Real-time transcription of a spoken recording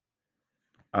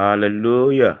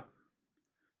Hallelujah.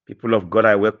 People of God,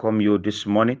 I welcome you this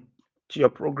morning to your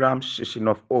program, Season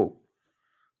of Hope.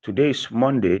 Today is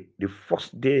Monday, the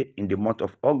first day in the month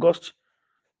of August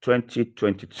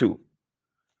 2022.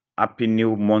 Happy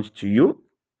new month to you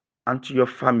and to your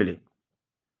family.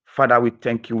 Father, we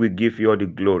thank you. We give you all the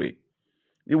glory.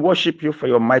 We worship you for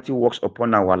your mighty works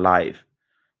upon our life.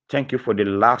 Thank you for the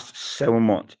last 7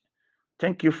 months.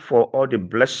 Thank you for all the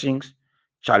blessings,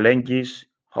 challenges,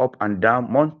 up and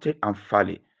down, mountain and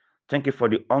valley. Thank you for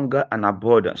the hunger and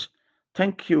abundance.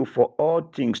 Thank you for all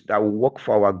things that will work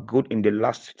for our good in the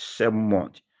last 7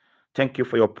 months. Thank you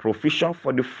for your provision,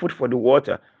 for the food, for the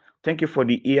water. Thank you for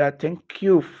the ear. Thank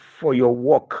you for your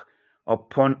work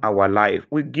upon our life.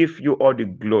 We give you all the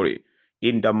glory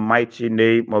in the mighty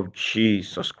name of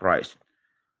Jesus Christ.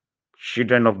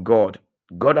 Children of God,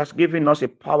 God has given us a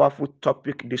powerful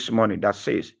topic this morning that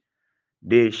says,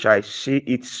 they shall see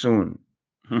it soon.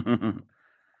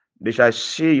 They shall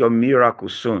see your miracle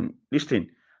soon. Listen,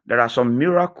 there are some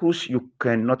miracles you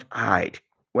cannot hide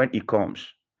when it comes.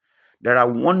 There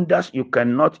are wonders you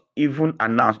cannot even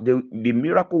announce. The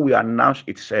miracle will announce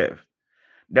itself.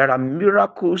 There are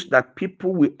miracles that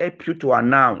people will help you to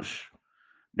announce.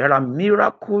 There are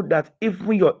miracles that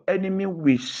even your enemy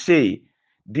will say,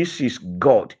 this is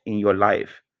God in your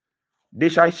life. They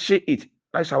shall see it.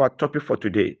 That's our topic for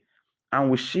today. And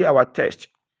we see our text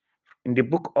in the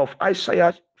book of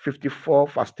Isaiah 54,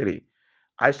 verse 3.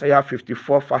 Isaiah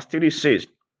 54, verse 3 says,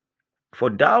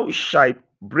 for thou shalt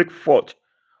break forth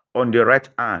on the right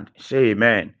hand, say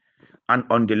amen, and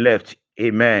on the left,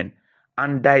 amen.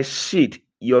 And thy seed,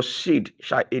 your seed,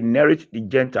 shall inherit the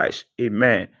Gentiles,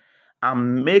 amen,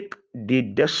 and make the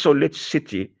desolate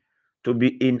city to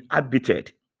be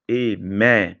inhabited,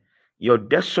 amen. Your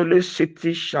desolate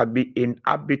city shall be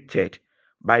inhabited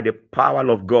by the power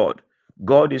of God.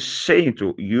 God is saying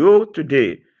to you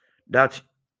today that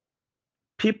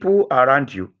people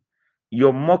around you,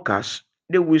 your mockers,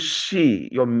 they will see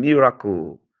your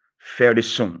miracle very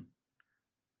soon.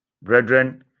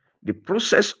 Brethren, the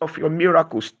process of your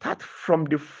miracle starts from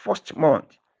the first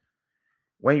month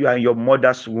when you are in your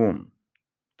mother's womb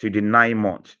to the 9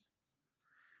 months.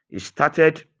 It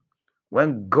started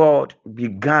when God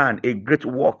began a great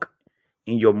work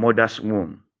in your mother's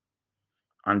womb.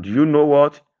 And you know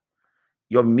what?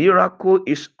 Your miracle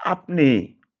is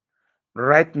happening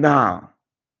right now.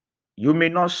 You may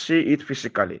not see it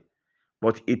physically,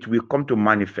 but it will come to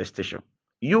manifestation.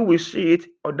 You will see it,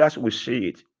 others will see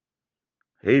it.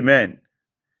 Amen.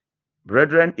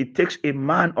 Brethren, it takes a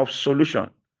man of solution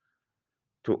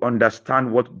to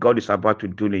understand what God is about to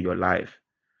do in your life.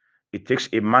 It takes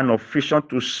a man of vision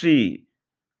to see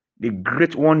the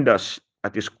great wonders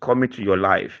that is coming to your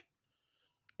life.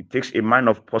 It takes a man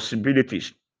of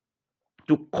possibilities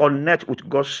to connect with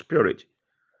God's Spirit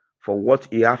for what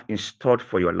He has installed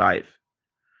for your life.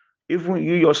 Even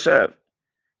you yourself,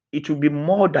 it will be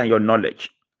more than your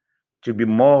knowledge. It will be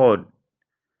more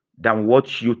than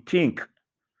what you think,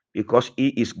 because He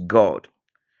is God.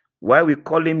 Why we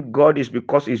call Him God is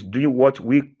because He's doing what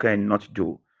we cannot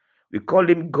do. We call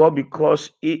Him God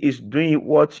because He is doing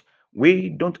what we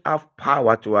don't have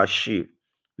power to achieve.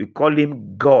 We call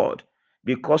Him God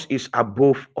because He's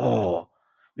above all.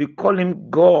 We call Him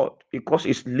God because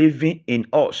He's living in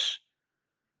us.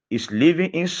 He's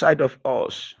living inside of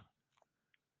us.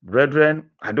 Brethren,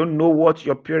 I don't know what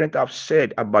your parents have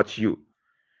said about you.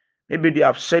 Maybe they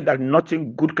have said that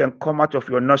nothing good can come out of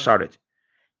your Nazareth.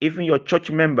 Even your church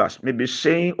members may be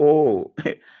saying, oh,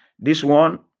 this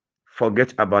one,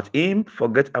 forget about him,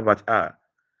 forget about her.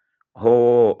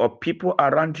 Oh, or people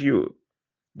around you,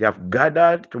 they have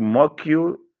gathered to mock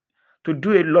you, to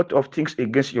do a lot of things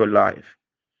against your life.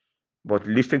 But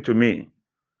listen to me,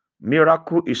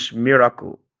 miracle is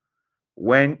miracle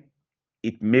when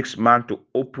it makes man to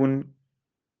open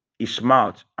his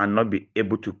mouth and not be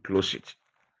able to close it.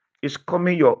 It's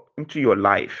coming into your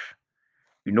life.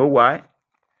 You know why?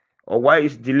 Or why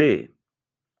is delay?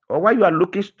 Or why you are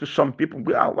looking to some people,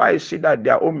 why is it that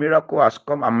their own miracle has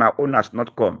come and my own has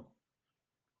not come?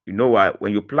 You know why?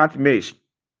 When you plant maize,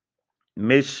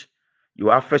 you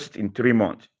harvest it in 3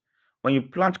 months. When you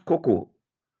plant cocoa,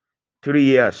 3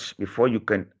 years before you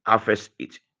can harvest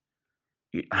it.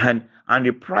 And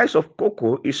the price of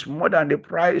cocoa is more than the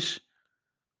price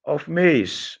of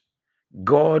maize.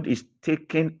 God is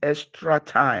taking extra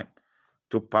time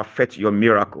to perfect your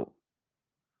miracle.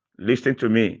 Listen to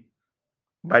me.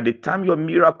 By the time your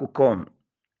miracle comes,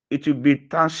 it will be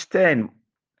times 10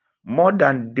 more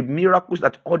than the miracles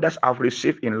that others have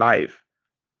received in life.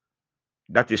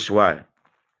 That is why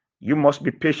you must be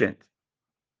patient.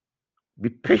 Be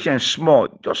patient, small,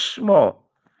 just small.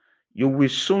 You will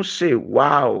soon say,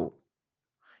 wow.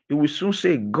 You will soon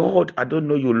say, God, I don't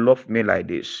know you love me like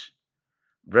this.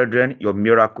 Brethren, your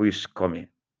miracle is coming.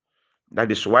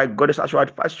 That is why God is actually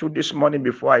advised you this morning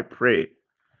before I pray.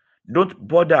 Don't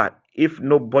bother if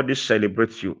nobody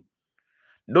celebrates you.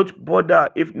 Don't bother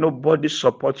if nobody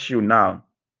supports you now.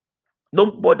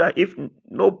 Don't bother if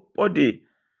nobody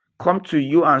come to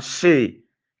you and say,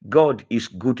 God is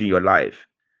good in your life.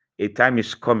 A time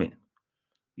is coming.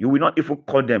 You will not even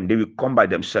call them. They will come by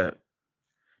themselves.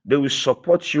 They will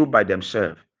support you by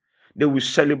themselves. They will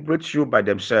celebrate you by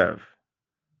themselves.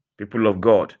 People of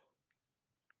God,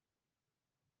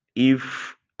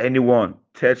 if anyone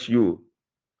tells you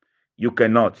you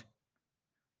cannot,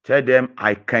 tell them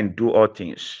I can do all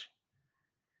things.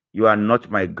 You are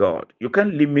not my God. You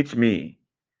can't limit me.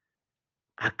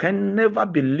 I can never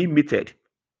be limited.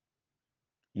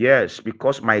 Yes,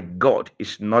 because my God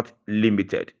is not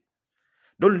limited.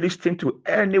 Don't listen to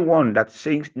anyone that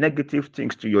says negative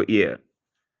things to your ear.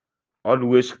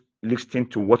 Always listen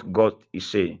to what God is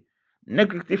saying.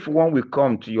 Negative one will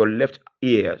come to your left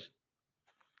ears,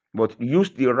 but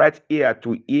use the right ear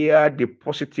to hear the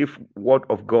positive word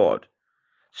of God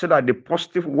so that the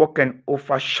positive word can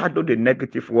overshadow the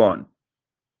negative one.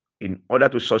 In order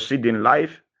to succeed in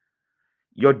life,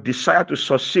 your desire to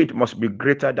succeed must be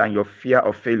greater than your fear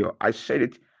of failure. I said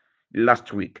it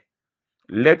last week.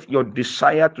 Let your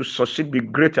desire to succeed be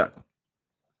greater.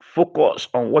 Focus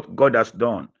on what God has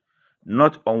done,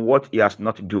 not on what He has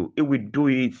not done. He will do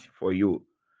it for you.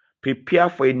 Prepare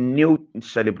for a new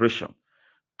celebration.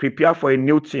 Prepare for a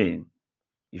new thing.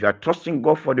 If you are trusting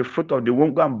God for the fruit of the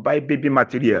womb, go and buy baby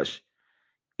materials.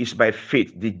 It's by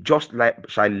faith. The just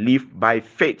shall live by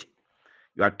faith.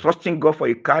 You are trusting God for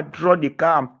a car, draw the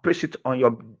car and place it on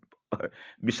your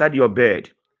beside your bed.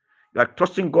 You are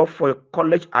trusting God for a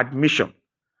college admission.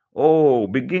 Oh,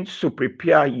 begin to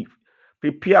prepare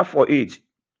for it.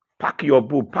 Pack your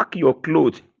book, pack your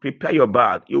clothes, prepare your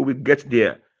bag. You will get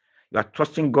there. You are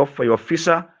trusting God for your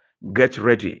visa. Get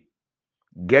ready.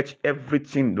 Get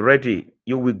everything ready.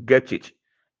 You will get it.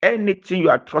 Anything you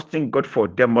are trusting God for,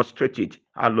 demonstrate it.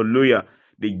 Hallelujah.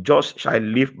 The just shall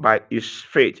live by his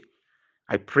faith.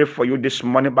 I pray for you this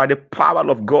morning by the power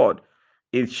of God.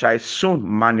 It shall soon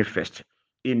manifest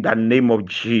in the name of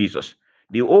Jesus.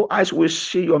 The whole eyes will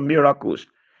see your miracles.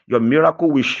 Your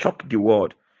miracle will shock the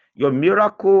world. Your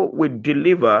miracle will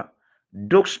deliver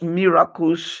those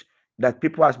miracles that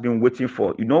people has been waiting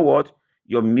for. You know what?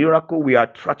 Your miracle will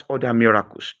attract other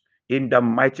miracles in the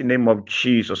mighty name of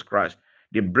Jesus Christ.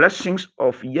 The blessings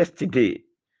of yesterday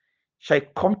shall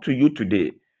come to you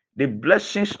today. The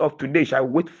blessings of today shall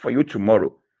wait for you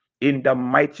tomorrow. In the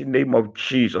mighty name of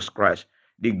Jesus Christ,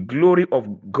 the glory of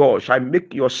God shall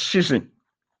make your season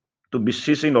to be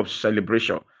season of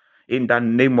celebration. In the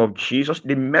name of Jesus,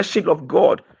 the mercy of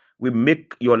God will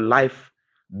make your life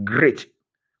great,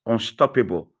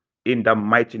 unstoppable. In the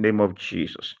mighty name of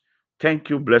Jesus. Thank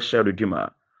you, blessed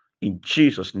Redeemer. In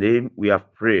Jesus' name we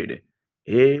have prayed.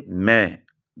 Amen.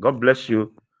 God bless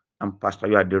you. I'm Pastor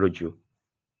Yaderoju.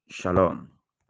 Shalom.